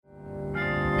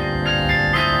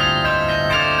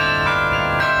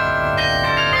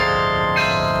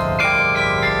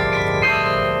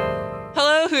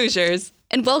Hoosiers.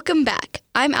 And welcome back.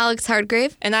 I'm Alex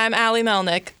Hardgrave. And I'm Allie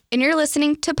Melnick. And you're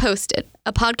listening to Posted,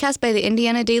 a podcast by the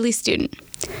Indiana Daily Student.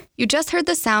 You just heard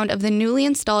the sound of the newly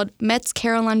installed Metz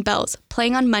Carillon bells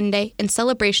playing on Monday in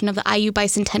celebration of the IU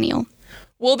Bicentennial.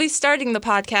 We'll be starting the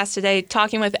podcast today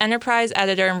talking with Enterprise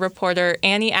editor and reporter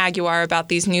Annie Aguiar about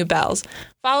these new bells,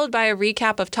 followed by a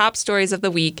recap of top stories of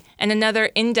the week and another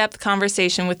in-depth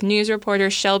conversation with news reporter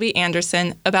Shelby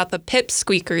Anderson about the Pip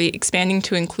Squeakery expanding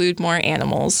to include more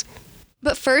animals.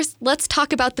 But first, let's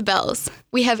talk about the bells.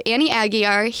 We have Annie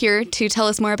Aguiar here to tell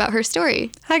us more about her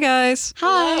story. Hi, guys.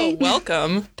 Hi. Hello,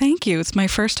 welcome. Thank you. It's my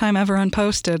first time ever on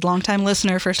Posted. Long-time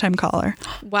listener, first-time caller.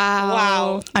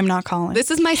 Wow. I'm not calling.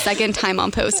 This is my second time on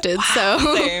Posted, so.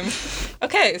 Same.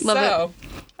 Okay,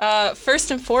 first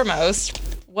and foremost,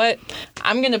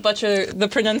 I'm going to butcher the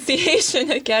pronunciation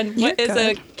again. What is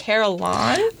a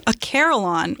carillon? A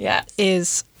carillon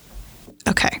is,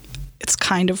 it's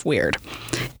kind of weird.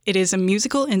 It is a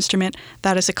musical instrument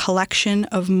that is a collection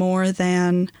of more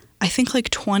than, I think,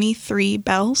 like 23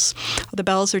 bells. The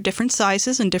bells are different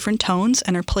sizes and different tones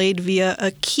and are played via a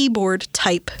keyboard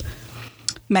type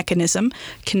mechanism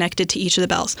connected to each of the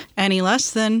bells. Any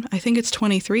less than, I think it's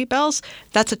 23 bells,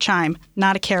 that's a chime,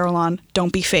 not a carillon.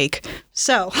 Don't be fake.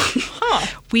 So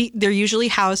they're usually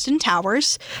housed in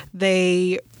towers.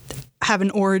 They have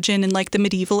an origin in like the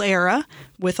medieval era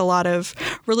with a lot of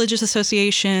religious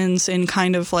associations in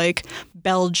kind of like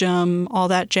Belgium, all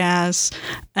that jazz.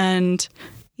 And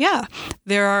yeah,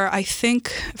 there are, I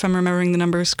think, if I'm remembering the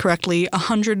numbers correctly,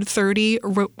 130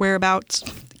 whereabouts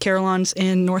carillons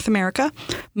in North America.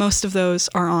 Most of those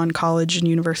are on college and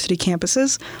university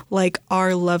campuses, like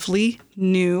our lovely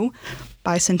new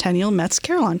bicentennial Metz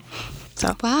Carillon.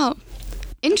 So wow.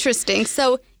 Interesting.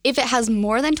 So if it has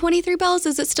more than 23 bells,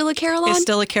 is it still a carillon? It's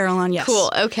still a carillon, yes.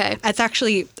 Cool, okay. That's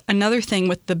actually another thing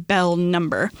with the bell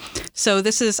number. So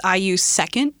this is IU's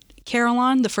second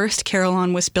carillon. The first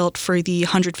carillon was built for the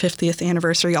 150th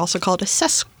anniversary, also called a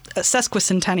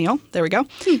sesquicentennial, there we go,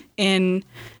 in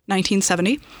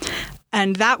 1970.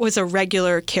 And that was a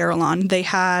regular carillon. They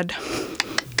had,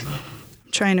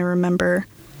 I'm trying to remember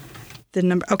the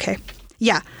number,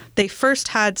 they first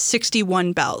had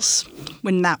 61 bells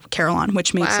when that carillon,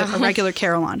 which makes it a regular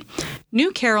carillon.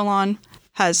 New carillon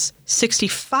has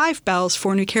 65 bells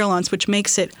for new carillons, which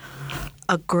makes it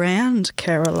a grand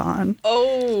carillon.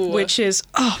 Oh. Which is,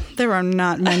 there are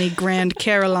not many grand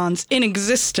carillons in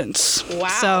existence. Wow.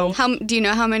 So, do you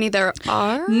know how many there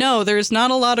are? No, there's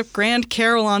not a lot of grand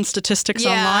carillon statistics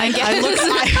online.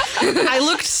 I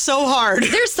looked so hard.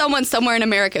 There's someone somewhere in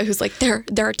America who's like, there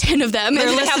are 10 of them.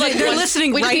 They're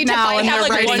listening right now, and they're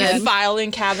writing one in.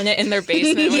 filing cabinet in their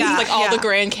basement with all the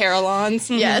grand carillons.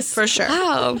 Yes. For sure.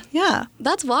 Wow. Yeah.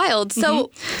 That's wild.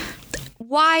 So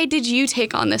why did you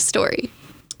take on this story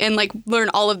and like learn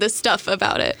all of this stuff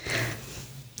about it?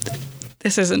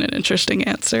 This isn't an interesting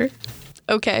answer.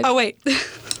 Okay. Oh, wait.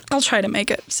 I'll try to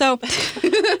make it. So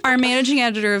our managing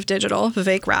editor of digital,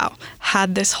 Vivek Rao,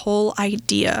 had this whole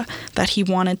idea that he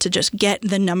wanted to just get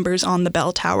the numbers on the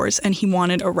bell towers, and he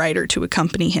wanted a writer to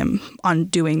accompany him on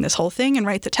doing this whole thing and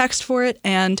write the text for it.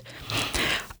 And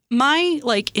my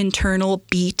like internal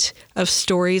beat of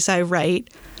stories I write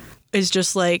is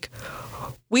just like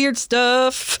weird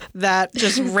stuff that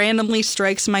just randomly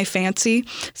strikes my fancy.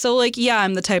 So, like, yeah,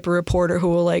 I'm the type of reporter who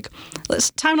will, like,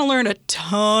 it's time to learn a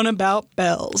ton about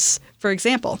bells. For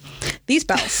example, these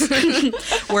bells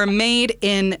were made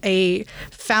in a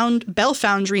bell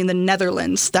foundry in the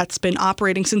Netherlands that's been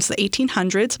operating since the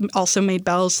 1800s. Also made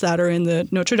bells that are in the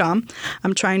Notre Dame.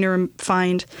 I'm trying to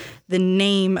find the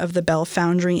name of the bell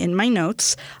foundry in my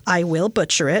notes. I will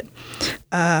butcher it.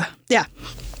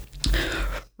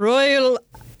 Royal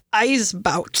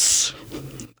Eisbouts.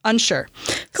 Unsure.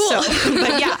 Cool. So,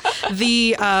 but yeah,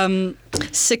 the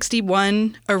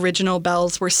 61 original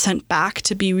bells were sent back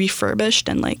to be refurbished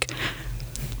and like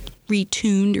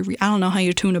retuned. I don't know how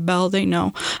you tune a bell. They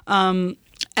know. And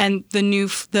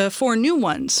the 4 new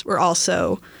ones were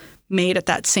also made at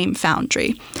that same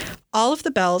foundry. All of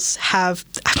the bells have,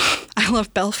 I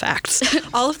love bell facts.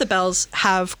 All of the bells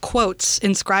have quotes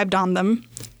inscribed on them.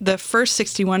 The first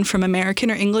 61 from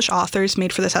American or English authors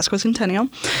made for the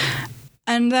sesquicentennial.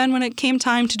 And then when it came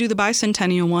time to do the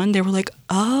bicentennial one, they were like,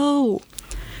 oh,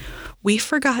 we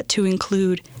forgot to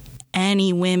include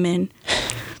any women.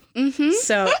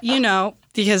 So,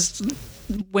 because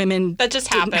women that just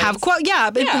didn't happens.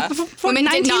 have Women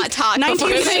did not talk before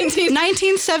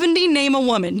 1970, name a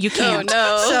woman. You can't.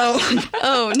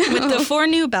 Oh, no. With the 4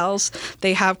 new bells,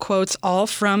 they have quotes all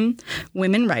from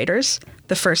women writers.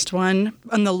 The first one,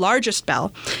 and the largest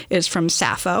bell, is from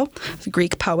Sappho, the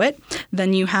Greek poet.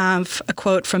 Then you have a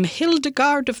quote from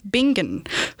Hildegard of Bingen,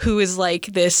 who is like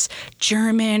this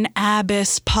German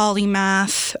abbess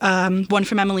polymath, one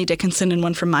from Emily Dickinson and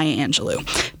one from Maya Angelou,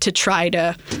 to try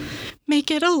to make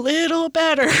it a little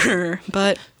better.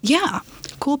 But yeah,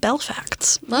 cool bell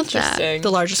facts. Love that.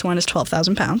 The largest one is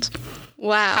 12,000 pounds.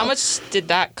 Wow. How much did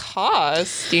that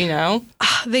cost? Do you know?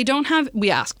 They don't have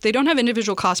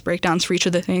individual cost breakdowns for each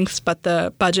of the things, but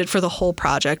the budget for the whole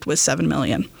project was $7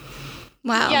 million.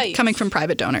 Wow. Yikes. Coming from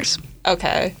private donors.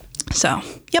 Okay. So,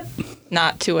 yep.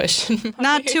 Not tuition money.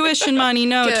 Not tuition money,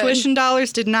 no. Good. Tuition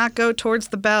dollars did not go towards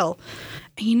the bell.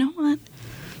 And you know what?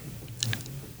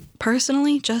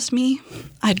 Personally, just me,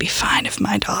 I'd be fine if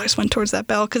my dollars went towards that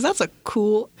bell, because that's a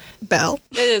cool bell.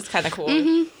 It is kind of cool.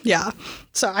 Mm-hmm. Yeah.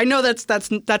 So I know that's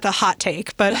a hot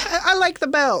take, but I like the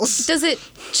bells. Does it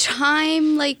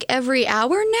chime like every hour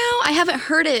now? I haven't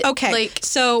heard it. Okay. Like,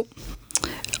 so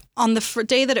on the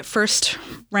day that it first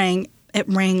rang, it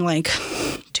rang like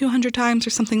 200 times or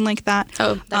something like that.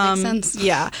 oh, that makes sense.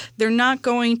 Yeah. They're not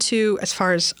going to, as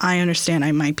far as I understand,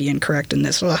 I might be incorrect in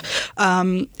this.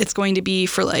 It's going to be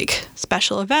for like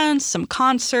special events, some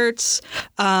concerts.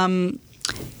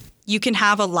 You can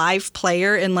have a live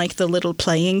player in like the little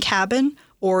playing cabin,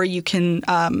 or you can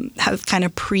have kind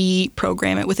of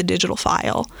pre-program it with a digital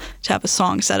file to have a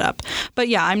song set up. But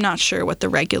yeah, I'm not sure what the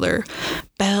regular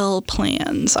bell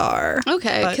plans are.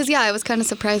 Okay, because I was kind of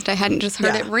surprised I hadn't just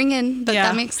heard Yeah. it ringing, but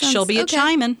that makes sense. She'll be a Okay.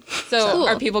 chiming. So Cool.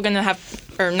 are people going to have,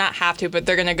 or not have to, but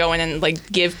they're going to go in and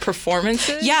like give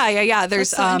performances? Yeah.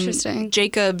 There's That's so interesting.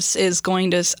 Jacobs is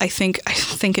going to, I think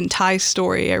in Ty's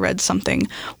story I read something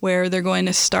where they're going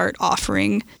to start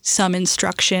offering some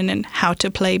instruction in how to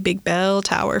play Big Bell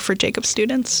Tower for Jacobs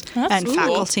students and cool.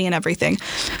 faculty and everything.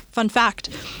 Fun fact.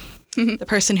 The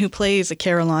person who plays a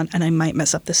carillon, and I might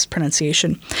mess up this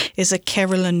pronunciation, is a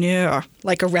carillonneur,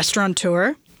 like a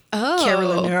restaurateur. Oh.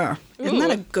 Carillonneur. Isn't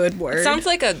that a good word? Sounds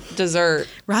like a dessert.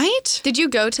 right? Did you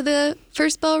go to the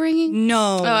first bell ringing?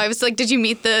 No. Oh, I was like, did you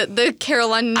meet the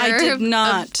Caroline I did of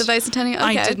not. the bicentennial?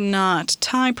 Okay. I did not.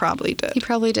 Ty probably did. He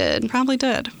probably did. Probably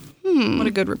did. What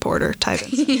a good reporter, Ty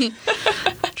Vincent.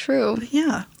 True.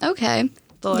 Yeah. Okay.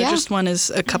 The largest one is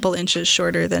a couple inches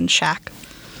shorter than Shaq.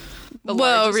 The Whoa,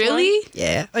 largest really? one?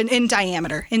 Yeah. In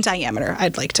diameter.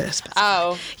 I'd like to specify.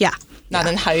 Oh, Yeah. not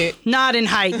in height. Not in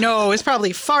height. No, it's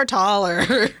probably far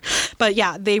taller. But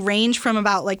yeah, they range from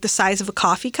about like the size of a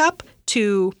coffee cup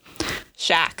to,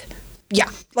 Shack.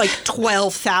 yeah, like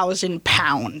 12,000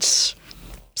 pounds.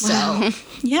 So,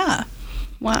 yeah.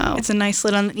 Wow. It's a nice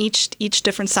lid on each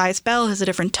different size bell has a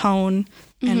different tone,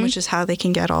 and which is how they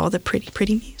can get all the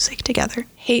pretty music together.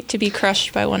 Hate to be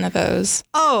crushed by one of those.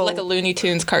 Oh. Like a Looney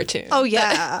Tunes cartoon. Oh,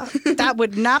 yeah. That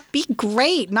would not be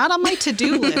great. Not on my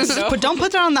to-do list. But don't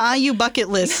put that on the IU bucket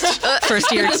list,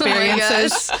 first-year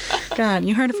experiences. God,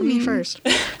 you heard it from me first.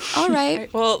 All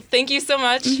right. Well, thank you so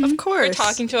much Of course. for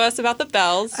talking to us about the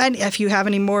bells. And if you have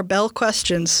any more bell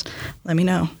questions, let me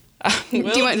know. Do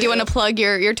you want to plug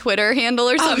your Twitter handle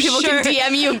or something? People sure. can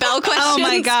DM you bell questions. Oh,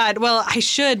 my God. Well, I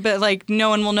should, but, like, no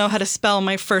one will know how to spell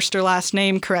my first or last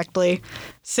name correctly.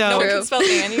 So No one can spell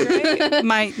Annie,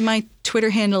 right? my Twitter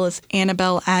handle is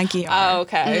Annabelle Aguiar. Oh,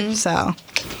 okay. So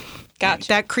Gotcha.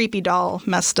 that creepy doll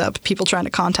messed up people trying to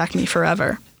contact me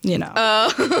forever, you know.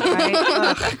 Oh. Right?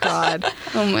 Oh, God.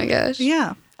 Oh my gosh.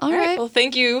 Yeah. All right. Well,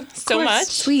 thank you so course. much.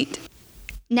 Sweet.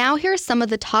 Now here are some of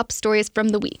the top stories from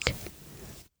the week.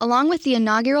 Along with the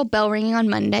inaugural bell ringing on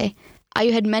Monday,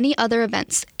 IU had many other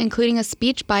events, including a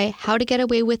speech by How to Get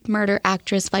Away with Murder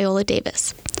actress Viola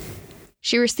Davis.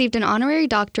 She received an honorary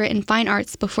doctorate in fine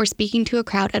arts before speaking to a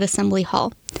crowd at Assembly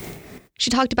Hall. She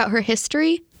talked about her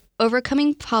history,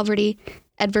 overcoming poverty,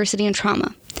 adversity, and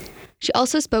trauma. She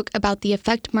also spoke about the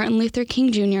effect Martin Luther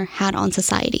King Jr. had on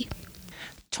society.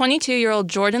 22-year-old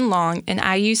Jordan Long, an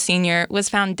IU senior, was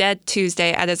found dead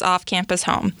Tuesday at his off-campus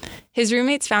home. His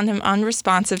roommates found him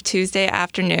unresponsive Tuesday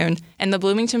afternoon, and the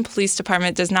Bloomington Police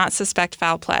Department does not suspect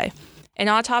foul play. An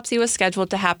autopsy was scheduled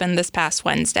to happen this past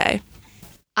Wednesday.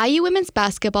 IU women's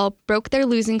basketball broke their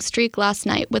losing streak last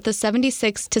night with a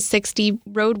 76-60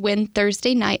 road win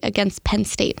Thursday night against Penn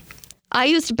State.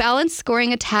 IU's balanced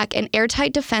scoring attack and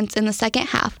airtight defense in the second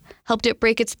half helped it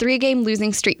break its 3-game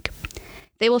losing streak.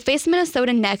 They will face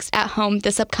Minnesota next at home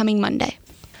this upcoming Monday.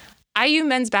 IU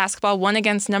men's basketball won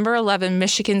against number 11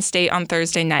 Michigan State on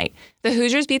Thursday night. The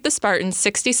Hoosiers beat the Spartans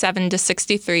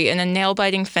 67-63 in a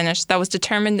nail-biting finish that was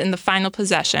determined in the final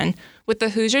possession, with the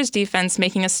Hoosiers defense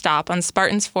making a stop on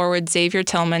Spartans forward Xavier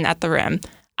Tillman at the rim.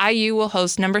 IU will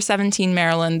host number 17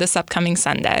 Maryland this upcoming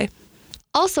Sunday.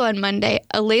 Also on Monday,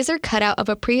 a laser cutout of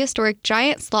a prehistoric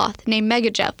giant sloth named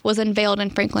Megajeff was unveiled in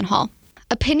Franklin Hall.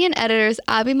 Opinion editors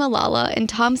Abby Malala and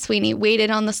Tom Sweeney weighed in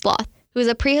on the sloth, who is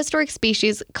a prehistoric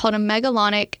species called a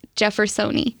Megalonyx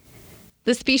jeffersoni.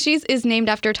 The species is named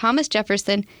after Thomas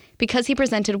Jefferson because he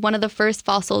presented one of the first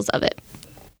fossils of it.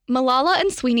 Malala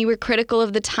and Sweeney were critical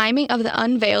of the timing of the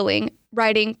unveiling,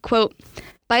 writing, quote,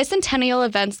 "Bicentennial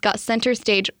events got center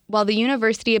stage while the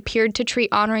university appeared to treat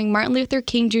honoring Martin Luther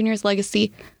King Jr.'s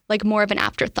legacy like more of an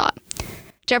afterthought.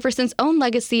 Jefferson's own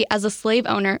legacy as a slave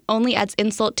owner only adds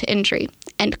insult to injury,"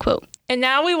 end quote. And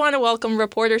now we want to welcome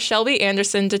reporter Shelby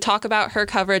Anderson to talk about her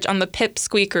coverage on the Pip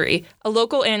Squeakery, a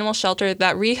local animal shelter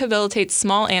that rehabilitates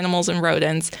small animals and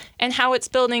rodents, and how it's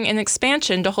building an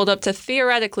expansion to hold up to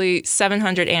theoretically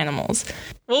 700 animals.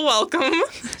 Well, welcome,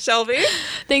 Shelby.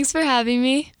 Thanks for having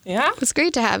me. Yeah. It's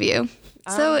great to have you.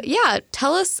 So,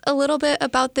 tell us a little bit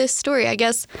about this story. I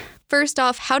guess, first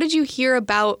off, how did you hear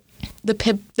about the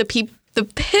Pip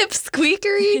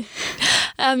Squeakery?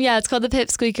 It's called the Pip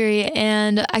Squeakery,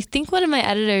 and I think one of my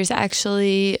editors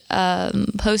actually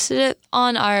posted it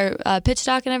on our pitch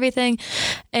doc and everything,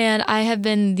 and I have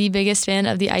been the biggest fan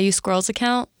of the IU Squirrels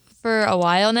account for a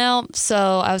while now,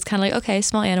 so I was kind of like, okay,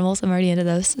 small animals, I'm already into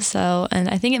those. So, and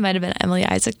I think it might have been Emily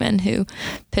Isaacman who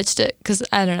pitched it, because,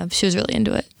 I don't know, she was really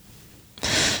into it.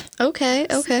 Okay.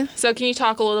 So can you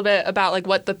talk a little bit about like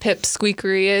what the Pip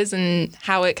Squeakery is and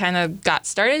how it kind of got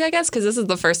started, I guess? Because this is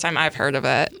the first time I've heard of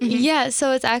it. Mm-hmm. Yeah,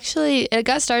 so it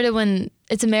got started when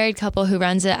it's a married couple who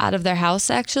runs it out of their house,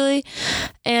 actually.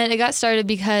 And it got started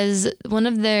because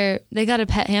they got a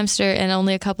pet hamster, and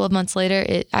only a couple of months later,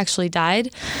 it actually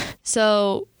died.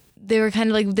 So they were kind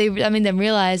of like, they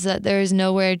realized that there is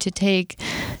nowhere to take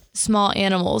small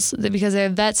animals, because they're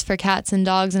vets for cats and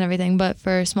dogs and everything, but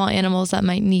for small animals that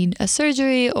might need a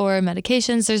surgery or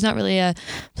medications, there's not really a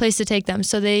place to take them.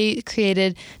 So they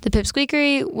created the Pip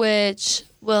Squeakery, which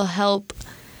will help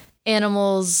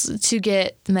animals to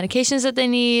get the medications that they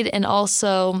need, and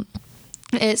also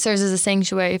it serves as a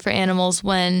sanctuary for animals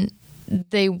when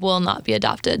they will not be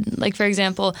adopted. Like, for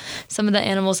example, some of the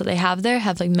animals that they have there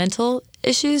have like mental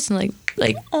issues and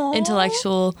like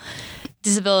intellectual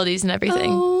disabilities and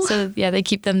everything. Oh. So yeah, they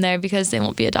keep them there because they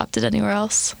won't be adopted anywhere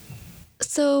else.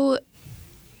 So,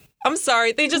 I'm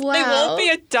sorry, they won't be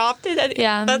adopted.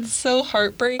 Yeah. That's so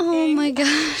heartbreaking. oh my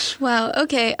gosh. Wow.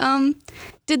 Okay.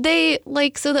 Did they,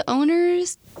 so the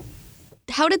owners,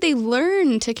 how did they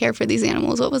learn to care for these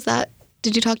animals? What was that?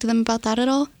 Did you talk to them about that at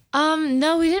all?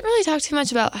 No, we didn't really talk too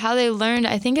much about how they learned.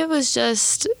 I think it was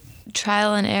just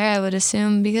trial and error, I would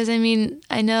assume, because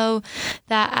I know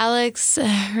that Alex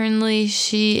Hernley,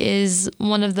 she is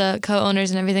one of the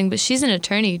co-owners and everything, but she's an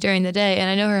attorney during the day, and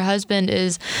I know her husband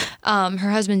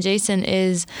Jason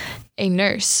is a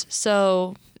nurse.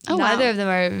 So neither of them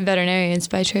are veterinarians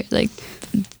by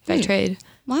trade.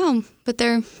 Wow, but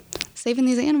they're saving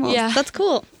these animals. Yeah. That's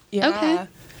cool. Yeah. Okay.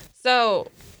 So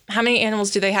how many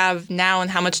animals do they have now, and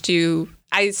how much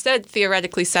I said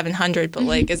theoretically 700, but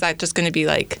is that just going to be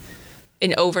like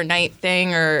an overnight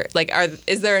thing, or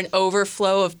is there an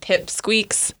overflow of Pip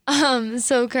Squeaks?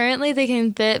 So currently they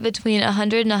can fit between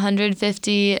 100 and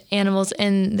 150 animals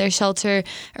in their shelter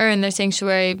or in their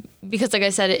sanctuary, because like I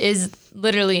said, it is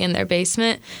literally in their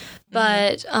basement.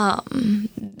 But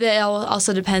that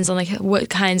also depends on what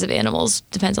kinds of animals,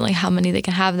 depends on how many they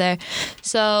can have there.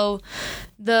 So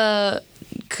the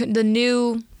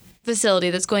new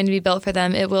facility that's going to be built for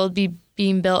them, it will be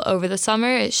being built over the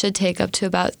summer. It should take up to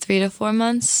about 3 to 4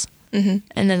 months. Mm-hmm.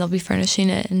 And then they'll be furnishing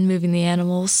it and moving the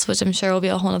animals, which I'm sure will be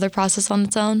a whole other process on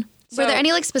its own. Were there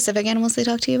any specific animals they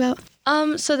talked to you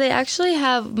about? So they actually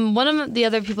have, one of the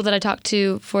other people that I talked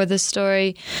to for this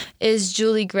story is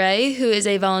Julie Gray, who is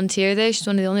a volunteer there. She's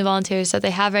one of the only volunteers that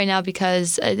they have right now,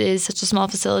 because it is such a small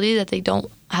facility that they don't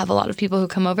have a lot of people who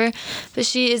come over. But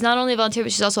she is not only a volunteer,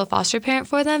 but she's also a foster parent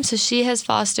for them. So she has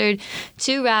fostered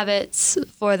 2 rabbits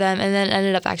for them, and then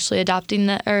ended up actually adopting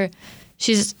them.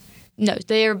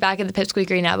 They are back at the Pip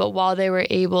Squeakery now, but while they were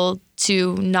able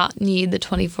to not need the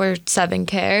 24/7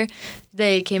 care,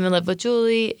 they came and lived with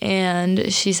Julie,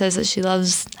 and she says that she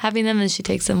loves having them and she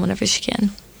takes them whenever she can.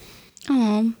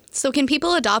 Oh, so can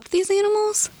people adopt these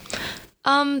animals?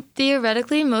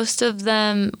 Theoretically, most of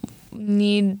them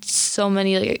need so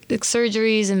many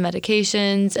surgeries and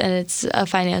medications, and it's a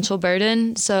financial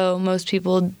burden. So most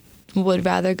people would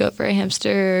rather go for a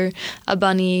hamster or a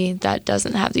bunny that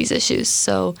doesn't have these issues.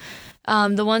 So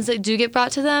the ones that do get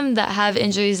brought to them that have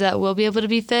injuries that will be able to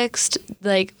be fixed,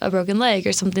 like a broken leg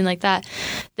or something like that,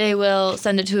 they will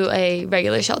send it to a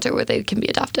regular shelter where they can be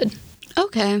adopted.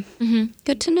 Okay.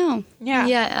 Good to know. Yeah.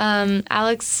 Yeah.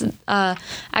 Alex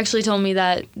actually told me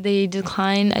that they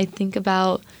decline, I think,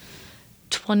 about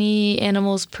 20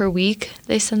 animals per week.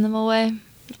 They send them away.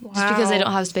 Wow. Just because they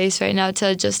don't have space right now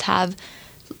to just have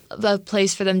a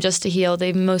place for them just to heal.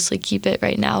 They mostly keep it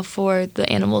right now for the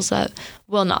animals that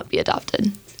will not be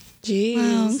adopted. Jeez.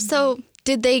 Wow. So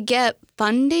did they get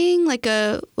funding?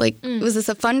 Was this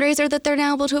a fundraiser that they're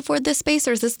now able to afford this space,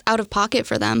 or is this out of pocket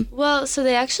for them? Well, so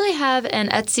they actually have an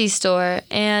Etsy store,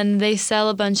 and they sell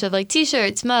a bunch of like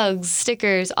T-shirts, mugs,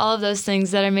 stickers, all of those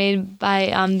things that are made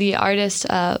by the artist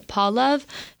Paul Love,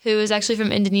 who is actually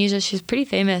from Indonesia. She's pretty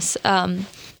famous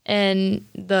in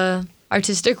the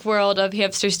artistic world of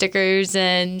hamster stickers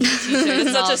and T-shirts.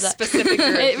 It's such a specific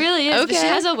group. It really is. Okay. But she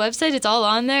has a website. It's all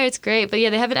on there. It's great. But yeah,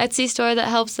 they have an Etsy store that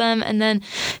helps them. And then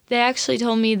they actually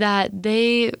told me that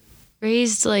they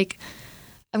raised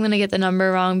I'm going to get the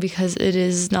number wrong because it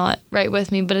is not right with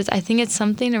me, but I think it's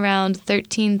something around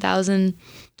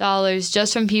 $13,000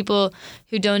 just from people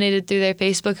who donated through their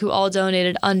Facebook, who all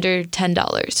donated under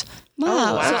 $10.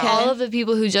 Wow. wow. So Okay. all of the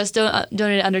people who just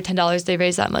donated under $10, they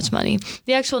raised that much money.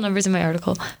 The actual number's in my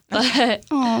article. But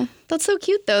Oh, that's so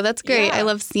cute, though. That's great. Yeah. I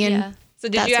love seeing Yeah. So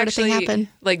did that you sort of thing actually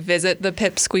happen. visit the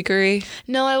Pip Squeakery?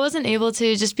 no, I wasn't able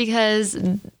to just because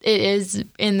it is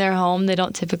in their home. They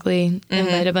don't typically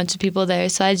invite a bunch of people there.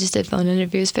 So I just did phone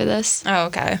interviews for this. Oh,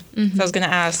 okay. So I was going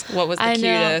to ask what was the I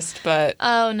know. cutest, but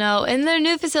Oh, no. In their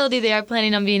new facility, they are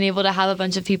planning on being able to have a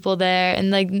bunch of people there and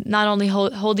not only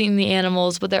holding the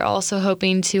animals, but they're also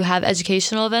hoping to have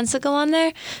educational events that go on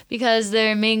there because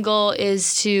their main goal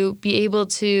is to be able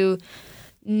to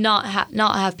not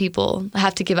have people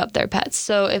have to give up their pets.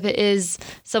 So if it is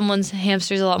someone's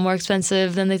hamster is a lot more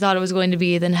expensive than they thought it was going to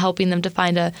be, then helping them to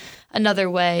find another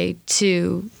way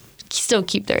to still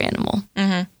keep their animal.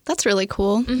 That's really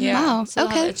cool. Yeah. Wow. So they'll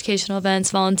have Okay. educational events,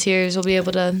 volunteers will be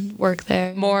able to work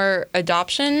there. more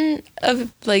adoption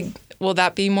of will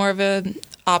that be more of an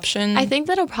option? I think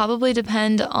that'll probably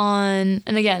depend on,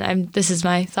 and again, this is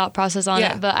my thought process on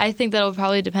Yeah. it, but I think that'll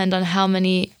probably depend on how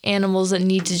many animals that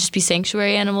need to just be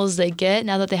sanctuary animals they get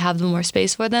now that they have more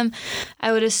space for them.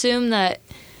 I would assume that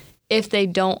if they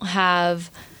don't have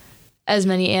as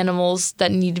many animals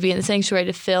that need to be in the sanctuary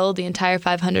to fill the entire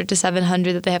 500 to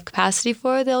 700 that they have capacity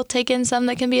for, they'll take in some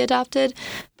that can be adopted.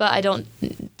 But I don't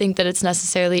think that it's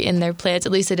necessarily in their plans.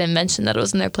 At least they didn't mention that it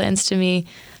was in their plans to me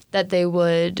that they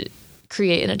would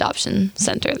create an adoption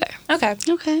center there. Okay.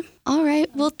 Okay. All right.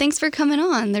 Well, thanks for coming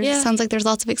on. There sounds like there's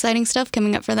lots of exciting stuff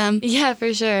coming up for them. Yeah,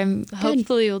 for sure.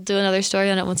 Hopefully we'll do another story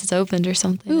on it once it's opened or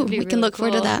something. Ooh, That'd be we can really look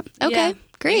forward to cool. that. Okay. Yeah.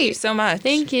 Great. Thank you so much.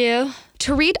 Thank you.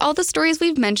 To read all the stories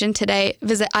we've mentioned today,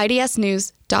 visit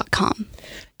idsnews.com.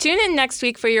 Tune in next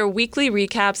week for your weekly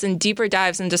recaps and deeper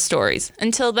dives into stories.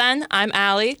 Until then, I'm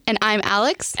Allie, And I'm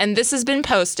Alex, and this has been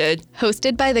Posted.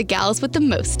 hosted by the Gals with the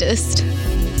Mostest.